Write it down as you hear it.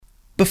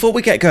Before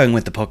we get going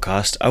with the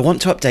podcast, I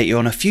want to update you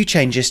on a few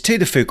changes to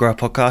the Food Grower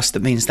podcast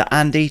that means that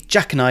Andy,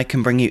 Jack and I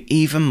can bring you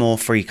even more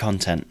free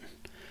content.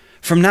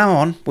 From now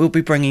on, we'll be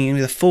bringing you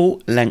the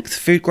full-length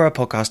Food Grower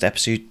podcast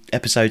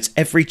episodes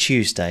every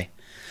Tuesday.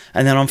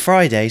 And then on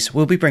Fridays,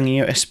 we'll be bringing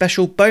you a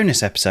special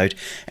bonus episode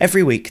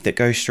every week that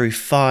goes through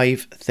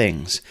 5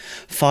 things.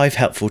 5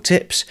 helpful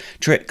tips,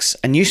 tricks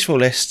and useful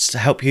lists to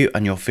help you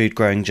on your food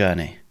growing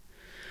journey.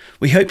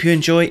 We hope you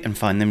enjoy and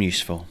find them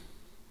useful.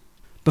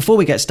 Before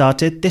we get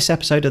started, this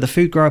episode of the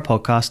Food Grower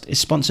podcast is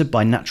sponsored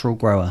by Natural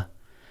Grower.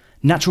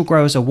 Natural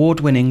Grower's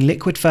award-winning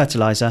liquid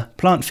fertiliser,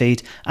 plant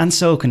feed and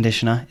soil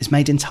conditioner is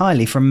made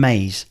entirely from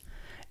maize.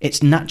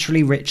 It's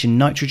naturally rich in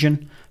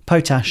nitrogen,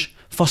 potash,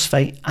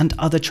 phosphate and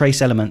other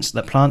trace elements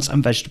that plants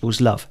and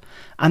vegetables love,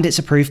 and it's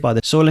approved by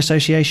the Soil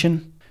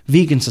Association,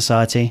 Vegan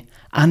Society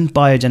and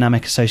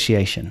Biodynamic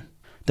Association.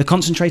 The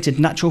concentrated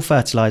natural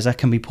fertiliser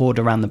can be poured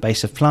around the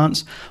base of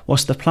plants,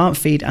 whilst the plant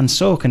feed and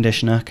soil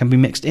conditioner can be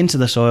mixed into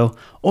the soil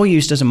or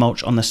used as a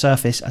mulch on the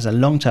surface as a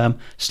long-term,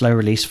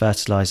 slow-release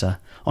fertiliser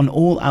on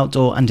all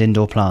outdoor and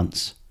indoor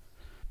plants.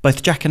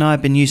 Both Jack and I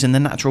have been using the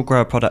Natural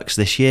Grower products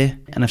this year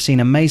and have seen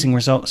amazing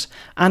results,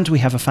 and we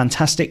have a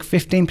fantastic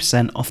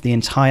 15% off the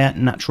entire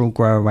Natural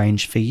Grower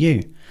range for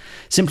you.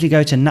 Simply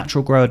go to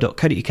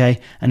naturalgrower.co.uk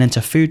and enter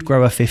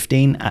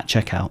FoodGrower15 at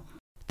checkout.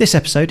 This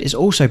episode is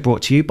also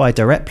brought to you by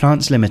Direct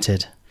Plants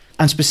Limited,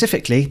 and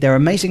specifically their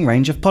amazing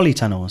range of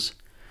polytunnels.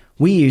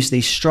 We use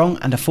these strong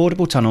and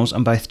affordable tunnels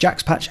on both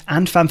Jack's Patch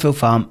and Fanfield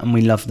Farm, and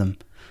we love them.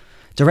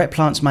 Direct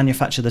Plants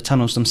manufacture the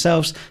tunnels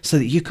themselves so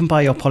that you can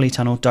buy your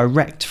polytunnel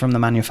direct from the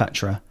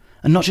manufacturer,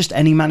 and not just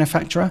any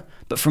manufacturer,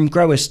 but from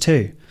growers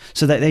too,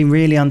 so that they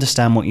really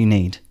understand what you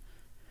need.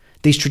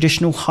 These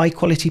traditional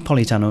high-quality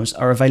polytunnels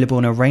are available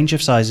in a range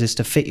of sizes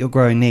to fit your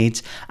growing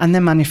needs, and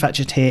they're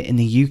manufactured here in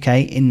the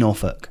UK in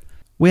Norfolk.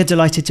 We're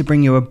delighted to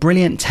bring you a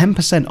brilliant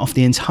 10% off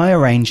the entire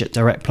range at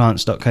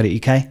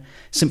directplants.co.uk.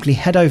 Simply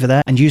head over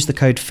there and use the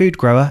code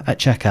FOODGROWER at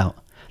checkout.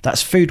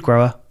 That's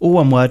FOODGROWER, all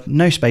one word,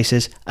 no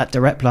spaces, at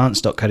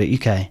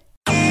directplants.co.uk.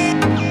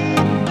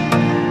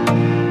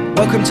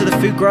 Welcome to the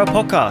Food Grower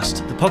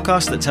podcast, the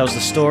podcast that tells the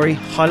story,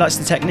 highlights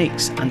the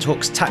techniques and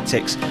talks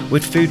tactics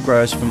with food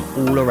growers from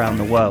all around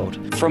the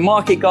world. From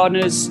market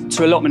gardeners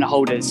to allotment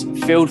holders,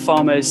 field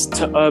farmers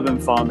to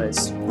urban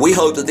farmers. We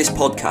hope that this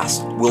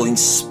podcast will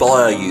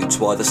inspire you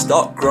to either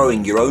start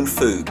growing your own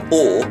food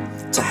or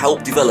to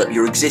help develop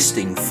your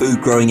existing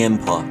food growing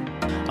empire.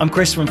 I'm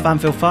Chris from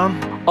Fanfield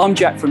Farm. I'm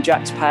Jack from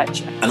Jack's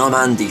Patch. And I'm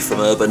Andy from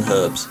Urban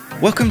Herbs.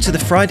 Welcome to the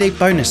Friday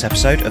bonus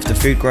episode of the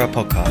Food Grower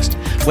podcast,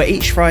 where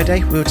each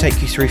Friday we'll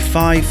take you through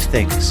 5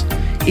 things.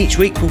 Each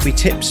week will be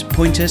tips,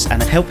 pointers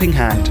and a helping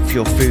hand for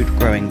your food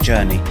growing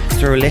journey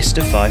through a list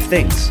of 5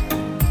 things.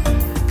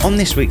 On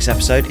this week's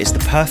episode is the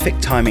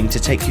perfect timing to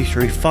take you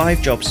through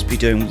 5 jobs to be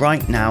doing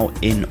right now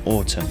in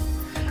autumn.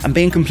 And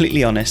being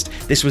completely honest,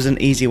 this was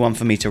an easy one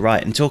for me to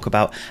write and talk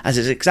about, as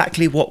it's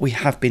exactly what we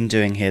have been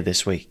doing here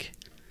this week.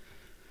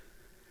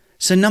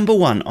 So number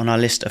 1 on our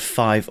list of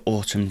 5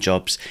 autumn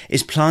jobs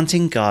is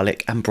planting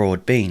garlic and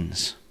broad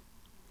beans.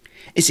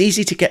 It's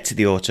easy to get to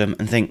the autumn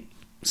and think,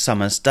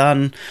 summer's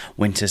done,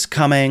 winter's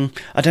coming,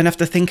 I don't have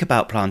to think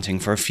about planting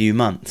for a few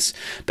months.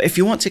 But if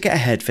you want to get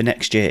ahead for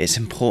next year, it's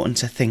important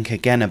to think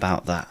again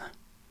about that.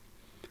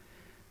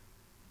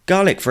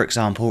 Garlic, for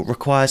example,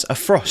 requires a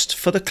frost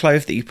for the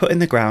clove that you put in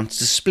the ground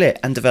to split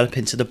and develop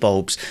into the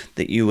bulbs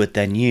that you would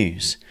then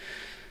use.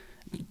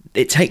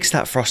 It takes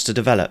that frost to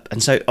develop,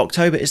 and so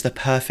October is the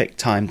perfect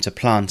time to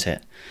plant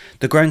it.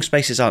 The growing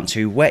spaces aren't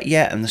too wet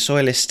yet and the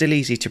soil is still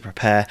easy to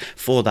prepare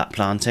for that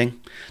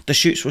planting. The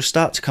shoots will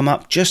start to come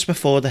up just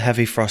before the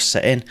heavy frost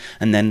set in,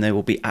 and then they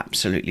will be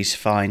absolutely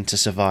fine to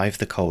survive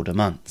the colder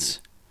months.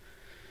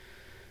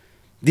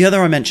 The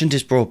other I mentioned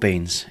is broad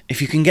beans. If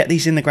you can get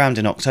these in the ground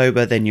in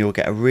October, then you'll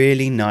get a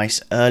really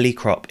nice early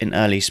crop in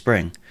early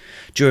spring,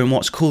 during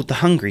what's called the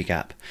hungry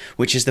gap,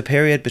 which is the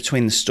period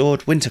between the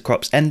stored winter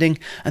crops ending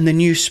and the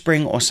new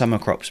spring or summer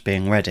crops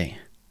being ready.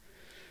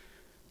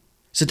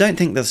 So don't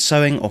think that the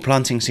sowing or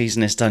planting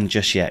season is done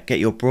just yet. Get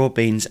your broad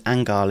beans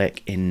and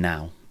garlic in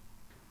now.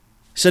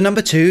 So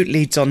number 2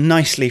 leads on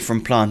nicely from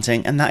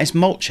planting, and that is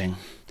mulching.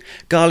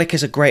 Garlic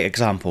is a great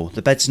example.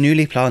 The beds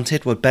newly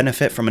planted would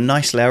benefit from a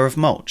nice layer of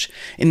mulch.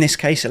 In this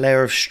case, a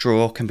layer of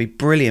straw can be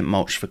brilliant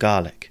mulch for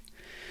garlic.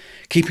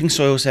 Keeping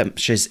soil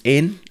temperatures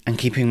in and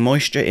keeping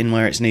moisture in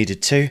where it's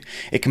needed too,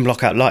 it can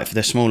block out light for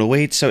the smaller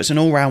weeds, so it's an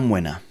all-round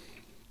winner.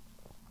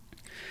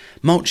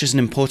 Mulch is an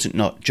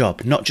important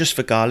job, not just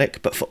for garlic,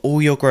 but for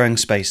all your growing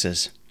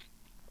spaces.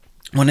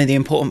 One of the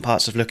important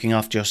parts of looking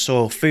after your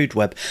soil food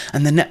web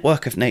and the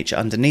network of nature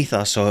underneath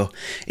our soil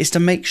is to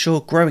make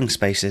sure growing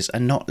spaces are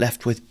not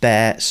left with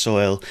bare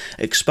soil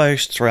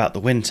exposed throughout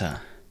the winter.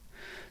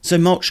 So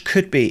mulch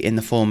could be in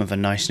the form of a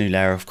nice new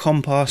layer of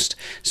compost,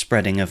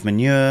 spreading of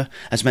manure,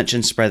 as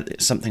mentioned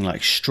spread something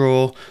like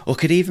straw, or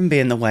could even be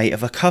in the way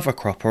of a cover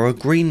crop or a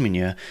green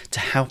manure to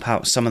help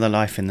out some of the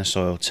life in the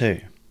soil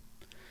too.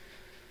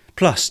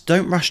 Plus,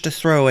 don't rush to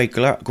throw away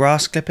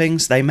grass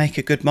clippings, they make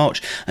a good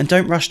mulch, and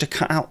don't rush to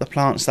cut out the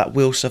plants that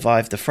will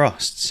survive the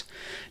frosts.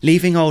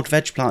 Leaving old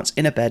veg plants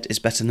in a bed is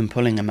better than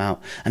pulling them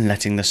out and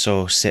letting the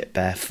soil sit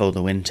bare for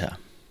the winter.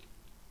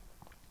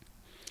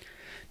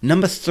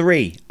 Number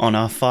 3 on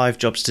our 5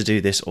 jobs to do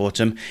this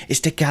autumn is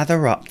to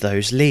gather up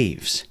those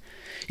leaves.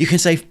 You can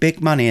save big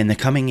money in the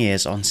coming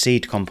years on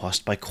seed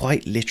compost by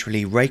quite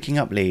literally raking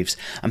up leaves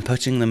and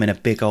putting them in a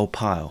big old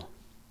pile.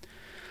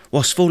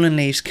 Whilst fallen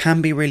leaves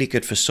can be really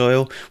good for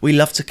soil, we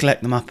love to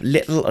collect them up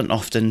little and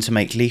often to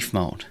make leaf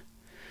mould.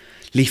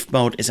 Leaf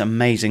mould is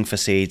amazing for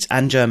seeds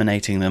and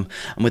germinating them,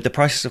 and with the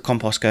prices of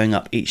compost going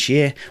up each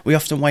year, we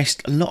often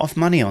waste a lot of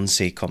money on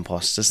seed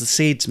compost as the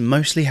seeds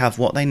mostly have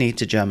what they need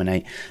to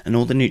germinate and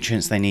all the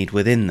nutrients they need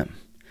within them.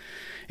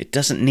 It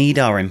doesn't need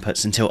our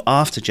inputs until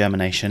after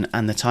germination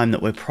and the time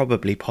that we're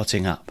probably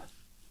potting up.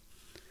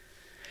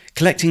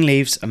 Collecting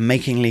leaves and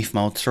making leaf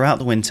mould throughout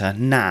the winter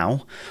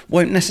now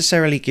won't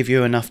necessarily give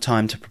you enough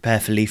time to prepare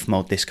for leaf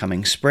mould this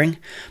coming spring,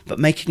 but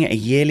making it a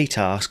yearly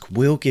task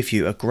will give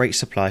you a great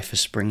supply for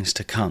springs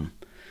to come.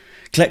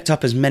 Collect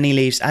up as many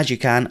leaves as you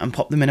can and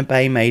pop them in a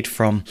bay made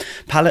from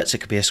pallets. It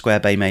could be a square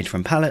bay made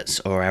from pallets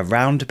or a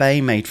round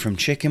bay made from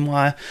chicken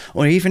wire,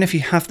 or even if you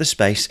have the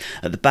space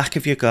at the back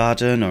of your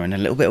garden or in a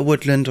little bit of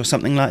woodland or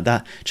something like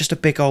that, just a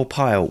big old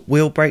pile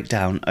will break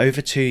down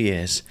over 2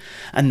 years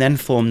and then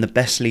form the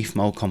best leaf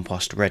mould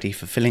compost ready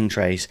for filling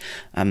trays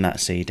and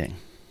that seeding.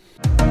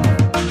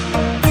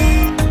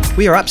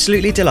 We are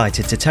absolutely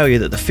delighted to tell you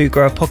that the Food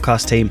Grower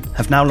podcast team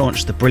have now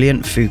launched the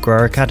brilliant Food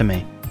Grower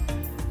Academy.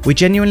 We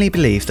genuinely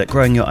believe that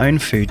growing your own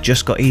food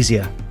just got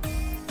easier.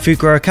 Food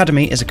Grower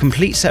Academy is a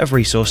complete set of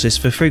resources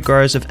for food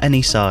growers of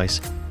any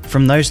size,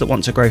 from those that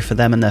want to grow for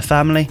them and their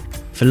family,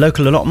 for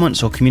local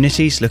allotments or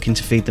communities looking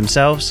to feed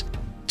themselves,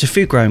 to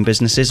food growing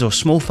businesses or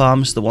small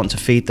farms that want to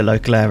feed the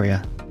local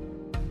area.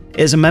 It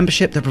is a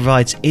membership that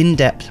provides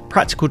in-depth,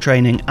 practical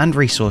training and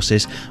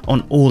resources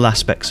on all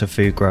aspects of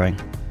food growing,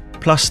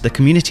 plus the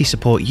community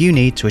support you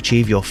need to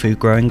achieve your food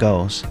growing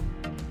goals.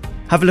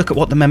 Have a look at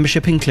what the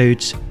membership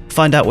includes,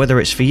 find out whether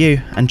it's for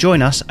you, and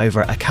join us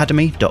over at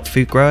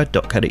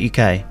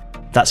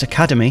academy.foodgrower.co.uk. That's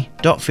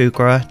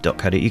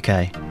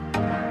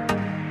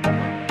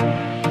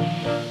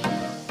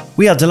academy.foodgrower.co.uk.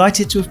 We are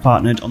delighted to have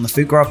partnered on the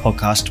Food Grower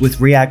podcast with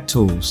Reag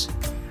Tools.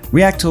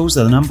 Reag Tools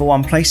are the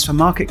 #1 place for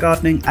market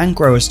gardening and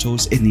growers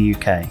tools in the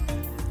UK.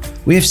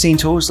 We have seen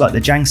tools like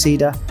the Jang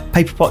Seeder,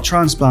 Paper Pot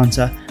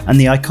Transplanter and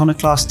the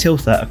Iconoclast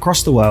Tilther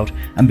across the world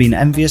and been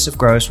envious of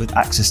growers with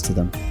access to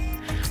them.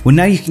 Well,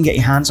 now you can get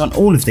your hands on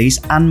all of these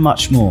and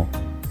much more.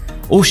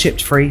 All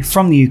shipped free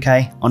from the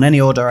UK on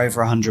any order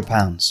over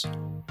 £100.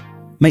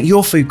 Make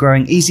your food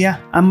growing easier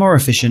and more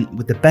efficient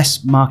with the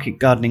best market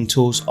gardening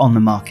tools on the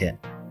market.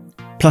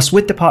 Plus,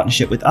 with the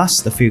partnership with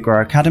us, the Food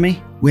Grower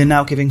Academy, we're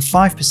now giving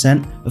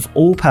 5% of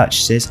all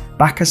purchases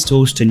back as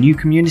tools to new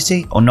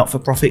community or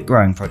not-for-profit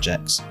growing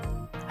projects.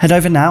 Head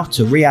over now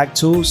to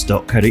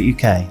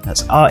reagtools.co.uk.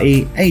 That's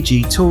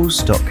REAG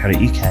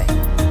tools.co.uk.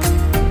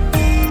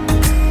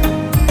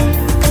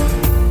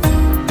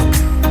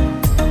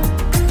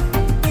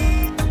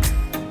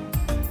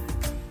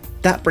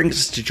 That brings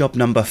us to job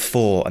number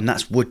 4, and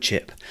that's wood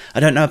chip. I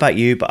don't know about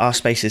you, but our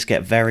spaces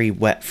get very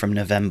wet from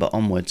November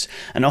onwards,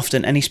 and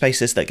often any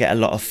spaces that get a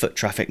lot of foot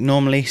traffic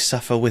normally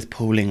suffer with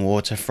pooling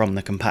water from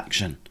the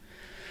compaction.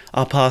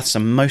 Our paths are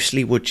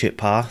mostly wood chip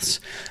paths,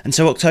 and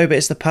so October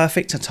is the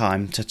perfect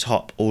time to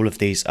top all of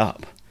these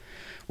up.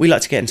 We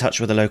like to get in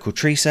touch with a local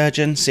tree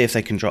surgeon, see if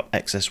they can drop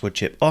excess wood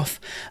chip off,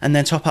 and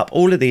then top up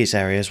all of these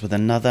areas with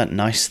another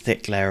nice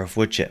thick layer of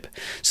wood chip,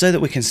 so that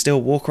we can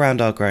still walk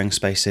around our growing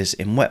spaces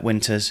in wet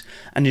winters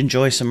and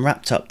enjoy some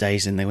wrapped up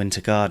days in the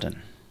winter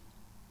garden.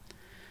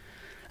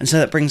 And so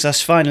that brings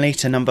us finally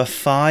to number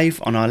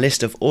 5 on our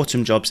list of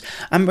autumn jobs,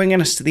 and bringing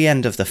us to the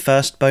end of the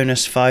first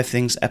bonus 5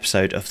 Things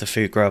episode of the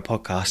Food Grower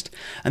podcast,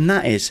 and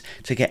that is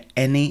to get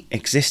any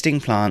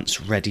existing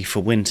plants ready for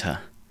winter.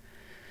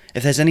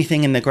 If there's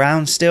anything in the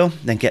ground still,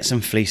 then get some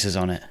fleeces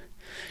on it.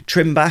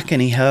 Trim back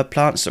any herb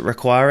plants that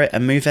require it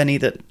and move any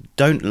that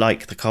don't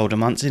like the colder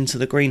months into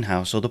the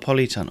greenhouse or the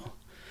polytunnel.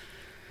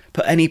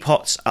 Put any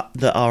pots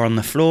that are on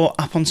the floor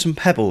up on some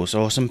pebbles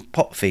or some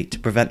pot feet to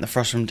prevent the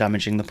frost from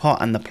damaging the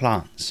pot and the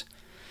plants.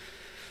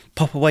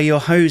 Pop away your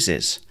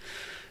hoses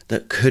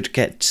that could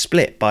get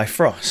split by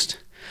frost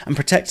and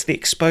protect the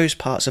exposed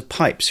parts of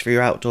pipes for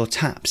your outdoor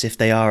taps if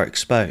they are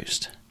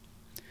exposed.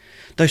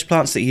 Those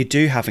plants that you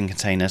do have in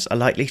containers are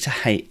likely to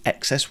hate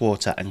excess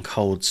water and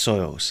cold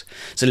soils,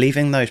 so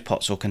leaving those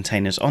pots or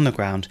containers on the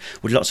ground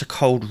with lots of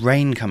cold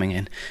rain coming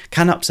in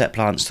can upset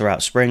plants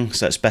throughout spring,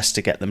 so it's best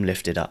to get them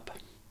lifted up.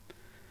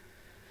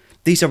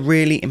 These are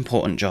really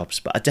important jobs,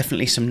 but are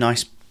definitely some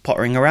nice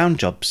pottering around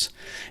jobs.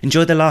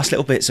 Enjoy the last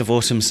little bits of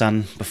awesome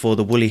sun before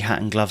the woolly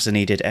hat and gloves are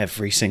needed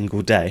every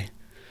single day.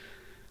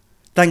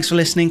 Thanks for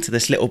listening to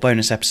this little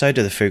bonus episode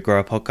of the Food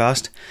Grower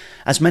podcast.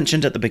 As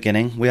mentioned at the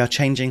beginning, we are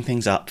changing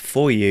things up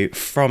for you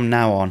from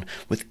now on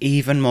with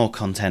even more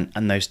content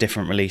and those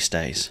different release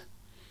days.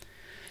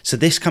 So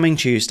this coming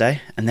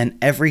Tuesday, and then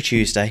every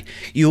Tuesday,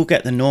 you'll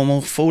get the normal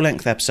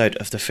full-length episode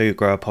of the Food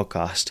Grower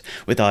podcast,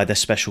 with either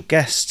special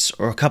guests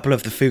or a couple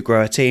of the Food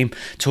Grower team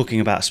talking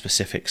about a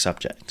specific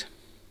subject.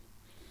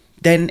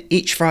 Then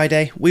each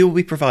Friday, we will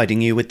be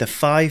providing you with the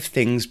 5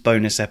 Things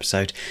bonus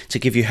episode to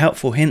give you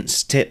helpful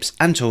hints, tips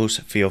and tools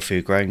for your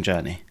food growing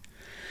journey.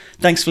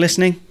 Thanks for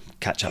listening.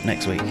 Catch up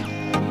next week.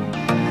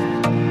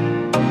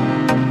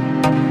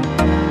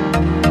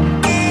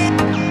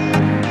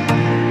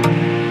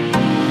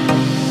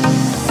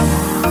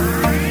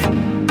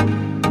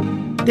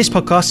 This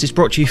podcast is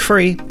brought to you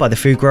free by the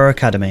Food Grower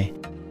Academy.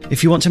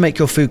 If you want to make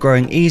your food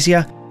growing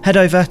easier, head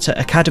over to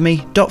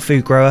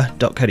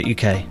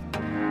academy.foodgrower.co.uk.